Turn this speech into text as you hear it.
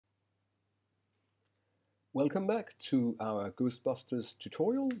Welcome back to our Ghostbusters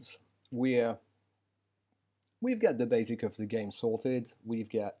tutorials, where we've got the basic of the game sorted. We've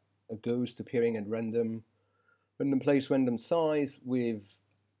got a ghost appearing at random place, random size. We've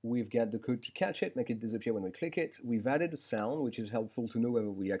got the code to catch it, make it disappear when we click it. We've added a sound, which is helpful to know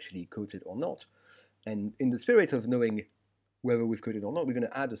whether we actually caught it or not. And in the spirit of knowing whether we've caught it or not, we're going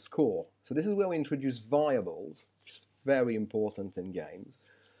to add a score. So this is where we introduce variables, which is very important in games.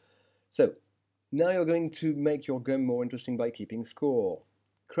 So now you're going to make your game more interesting by keeping score.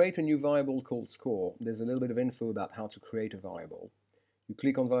 Create a new variable called score. There's a little bit of info about how to create a variable. You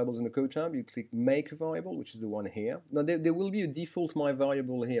click on variables in the code tab, you click make a variable, which is the one here. Now there will be a default my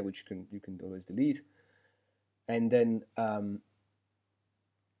variable here, which you can always delete. And then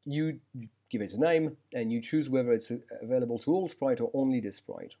you give it a name, and you choose whether it's available to all sprite or only this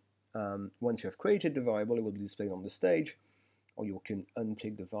sprite. Once you have created the variable, it will be displayed on the stage, or you can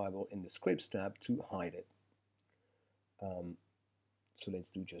untick the variable in the scripts tab to hide it. So let's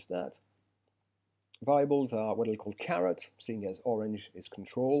do just that. Variables are what I call caret, seeing as orange is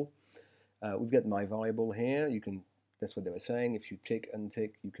control. We've got my variable here. That's what they were saying. If you tick,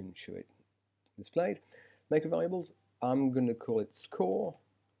 untick, you can show it displayed. Make a variables. I'm going to call it score,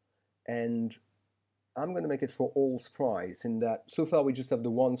 and I'm going to make it for all sprites. In that, so far we just have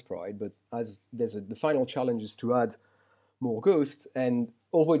the one sprite, but as the final challenge is to add more ghosts, and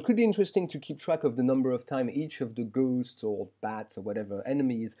although it could be interesting to keep track of the number of times each of the ghosts or bats or whatever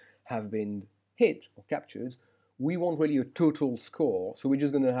enemies have been hit or captured, we want really a total score, so we're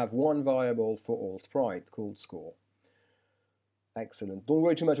just going to have one variable for all sprite called score. Excellent. Don't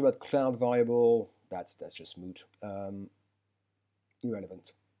worry too much about cloud variable, that's just moot.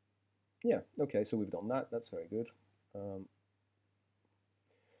 Irrelevant. Yeah, okay, so we've done that, that's very good.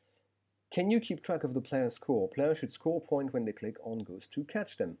 Can you keep track of the player's score? Players should score point when they click on ghosts to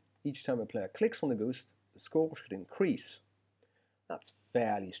catch them. Each time a player clicks on the ghost, the score should increase. That's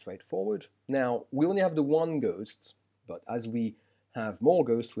fairly straightforward. Now, we only have the one ghost, but as we have more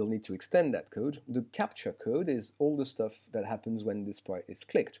ghosts, we'll need to extend that code. The capture code is all the stuff that happens when the sprite is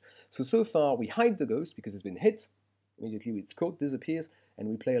clicked. So far, we hide the ghost because it's been hit. Immediately its code disappears, and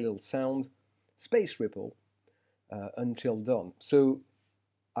we play a little sound, space ripple, until done. So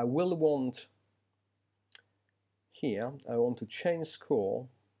I will want here, I want to change score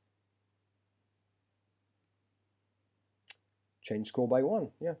by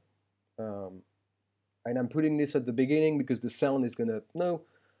 1, yeah. And I'm putting this at the beginning because the sound is gonna, no,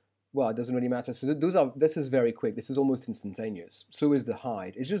 well, it doesn't really matter. So this is very quick, this is almost instantaneous. So is the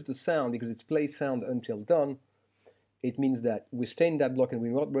hide. It's just the sound, because it's play sound until done. It means that we stay in that block and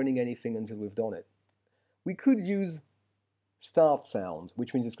we're not running anything until we've done it. We could use start sound,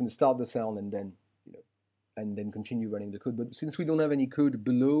 which means it's going to start the sound and then, and then continue running the code. But since we don't have any code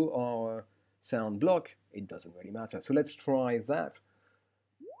below our sound block, it doesn't really matter. So let's try that.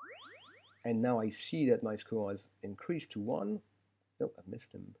 And now I see that my score has increased to 1. No, I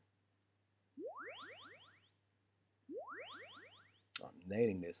missed him. I'm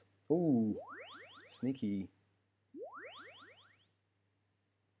nailing this. Ooh, sneaky.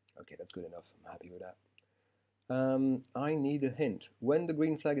 Okay, that's good enough. I'm happy with that. I need a hint. When the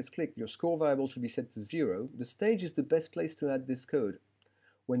green flag is clicked, your score variable should be set to 0. The stage is the best place to add this code.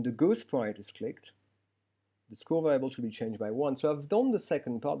 When the ghost sprite is clicked, the score variable should be changed by 1. So I've done the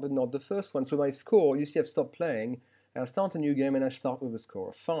second part, but not the first one. So my score, you see I've stopped playing, I'll start a new game, and I start with a score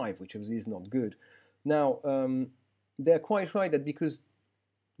of 5, which obviously is not good. Now, they're quite right that because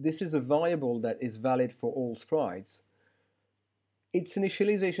this is a variable that is valid for all sprites, its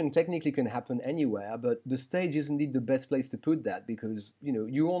initialization technically can happen anywhere, but the stage is indeed the best place to put that, because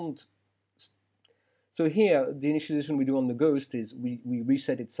you want. So here, the initialization we do on the ghost is we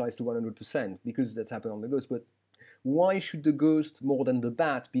reset its size to 100% because that's happened on the ghost. But why should the ghost more than the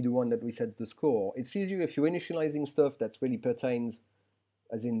bat be the one that resets the score? It's easier if you're initializing stuff that really pertains,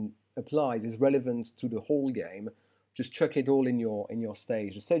 as in applies, is relevant to the whole game. Just chuck it all in your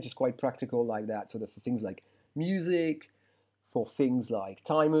stage. The stage is quite practical like that, sort of for things like music, for things like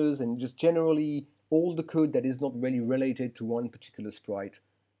timers, and just generally all the code that is not really related to one particular sprite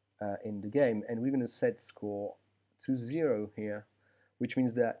in the game. And we're going to set score to 0 here, which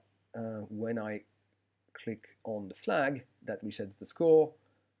means that when I click on the flag, that resets the score.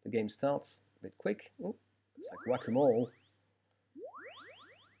 The game starts a bit quick. Ooh, it's like whack-a-mole.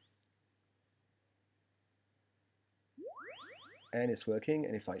 And it's working,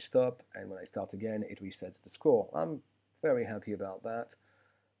 and if I stop, and when I start again, it resets the score. I'm very happy about that.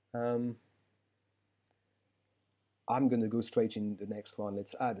 I'm going to go straight in the next one.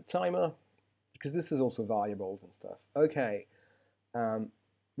 Let's add a timer, because this is also variables and stuff. Okay,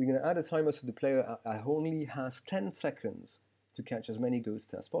 we're going to add a timer so the player only has 10 seconds to catch as many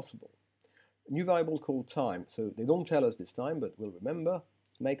ghosts as possible. A new variable called time. So they don't tell us this time, but we'll remember.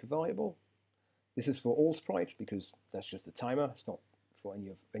 Make a variable. This is for all sprites because that's just the timer. It's not for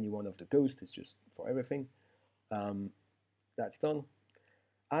any one of the ghosts. It's just for everything. That's done.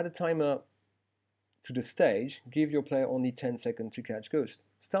 Add a timer to the stage. Give your player only 10 seconds to catch ghosts.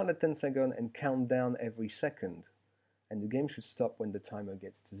 Start at 10 seconds and count down every second. And the game should stop when the timer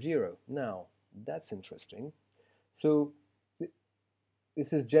gets to 0. Now, that's interesting. So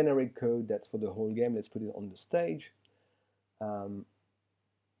this is generic code that's for the whole game. Let's put it on the stage. I've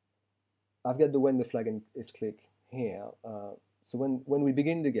got the when the flag is clicked here. So when we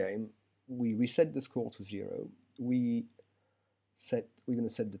begin the game, we reset the score to 0. We're going to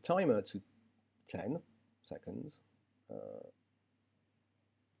set the timer to 10 seconds.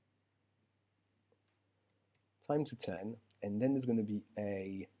 Time to 10, and then there's going to be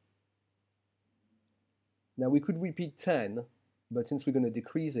a... Now we could repeat 10, but since we're going to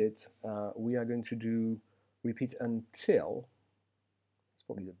decrease it, we are going to do repeat until. It's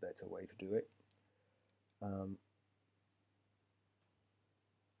probably the better way to do it. And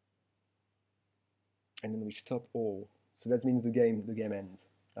then we stop all. So that means the game ends.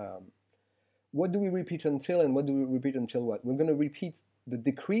 What do we repeat until, and what do we repeat until what? We're going to repeat the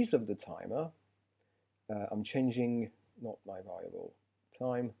decrease of the timer. I'm changing, not my variable,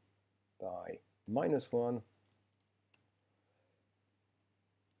 time by -1.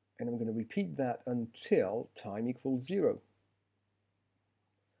 And I'm going to repeat that until time equals 0.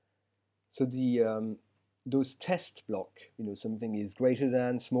 So the those test block, something is greater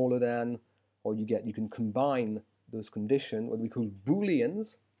than, smaller than, or you can combine those conditions, what we call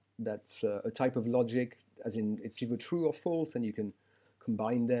Booleans. That's a type of logic, as in it's either true or false, and you can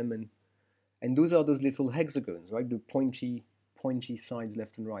combine them, and those are those little hexagons, right? The pointy sides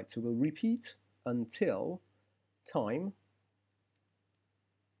left and right. So we'll repeat until time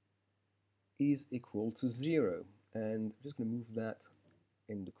is equal to 0. And I'm just going to move that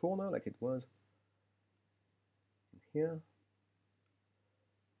in the corner like it was here.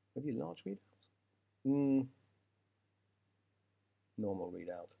 Maybe a large readout? Normal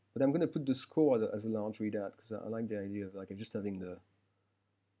readout. But I'm going to put the score as a large readout because I like the idea of just having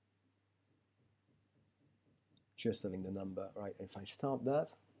the number, right? If I start that,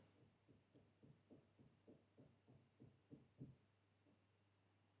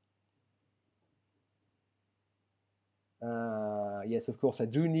 yes, of course, I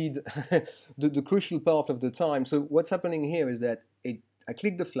do need the crucial part of the time. So what's happening here is that I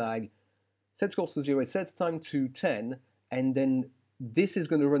click the flag, set scores to 0, it sets time to 10, and then this is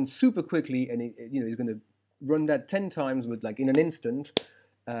going to run super quickly, and it's going to run that 10 times, but in an instant,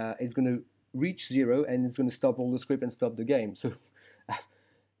 it's going to reach 0, and it's going to stop all the script and stop the game. So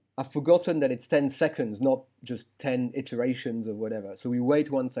I've forgotten that it's 10 seconds, not just 10 iterations or whatever. So we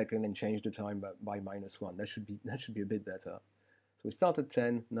wait 1 second and change the time by -1. That should be a bit better. So we start at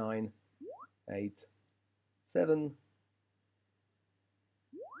 10, 9, 8, 7.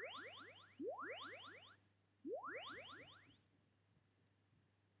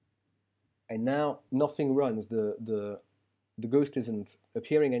 And now nothing runs. The ghost isn't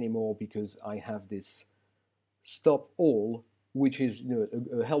appearing anymore because I have this stop all, which is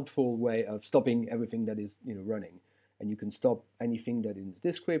a helpful way of stopping everything that is running. And you can stop anything that is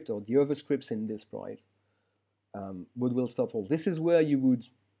this script or the other scripts in this sprite. But we'll stop all. This is where you would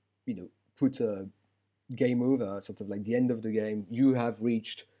put a game over, sort of like the end of the game. You have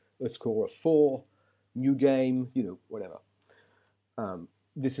reached a score of 4, new game, whatever.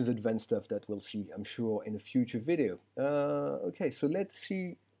 This is advanced stuff that we'll see, I'm sure, in a future video. Okay, so let's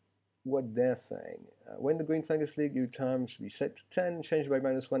see what they're saying. When the green flag is lit, your time should be set to 10, changed by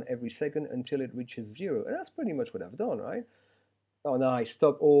 -1 every second until it reaches 0. And that's pretty much what I've done, right? Oh, nice,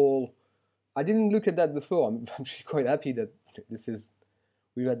 stop all. I didn't look at that before. I'm actually quite happy that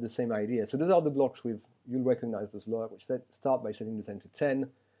we've had the same idea. So those are the blocks you'll recognize this block, which start by setting the time to 10.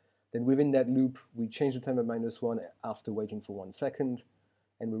 Then within that loop, we change the time at -1 after waiting for 1 second.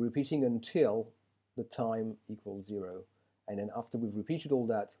 And we're repeating until the time equals 0. And then after we've repeated all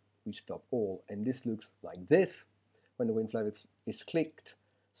that, we stop all. And this looks like this. When the green flag is clicked,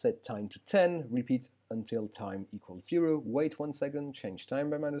 set time to 10, repeat until time equals 0, wait 1 second, change time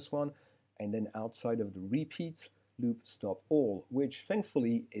by -1, and then outside of the repeat loop, stop all, which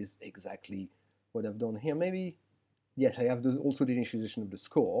thankfully is exactly what I've done here. Maybe, yes, I have also the initialization of the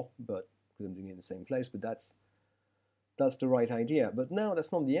score, but because I'm doing it in the same place, but that's the right idea. But now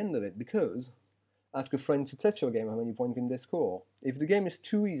that's not the end of it, because ask a friend to test your game how many points can they score. If the game is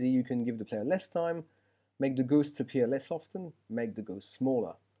too easy, you can give the player less time, make the ghosts appear less often, make the ghosts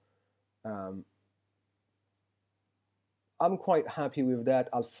smaller. I'm quite happy with that.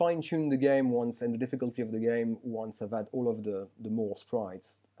 I'll fine-tune the game once, and the difficulty of the game once I've had all of the more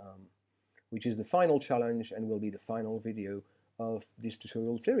sprites, which is the final challenge and will be the final video of this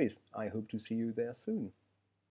tutorial series. I hope to see you there soon.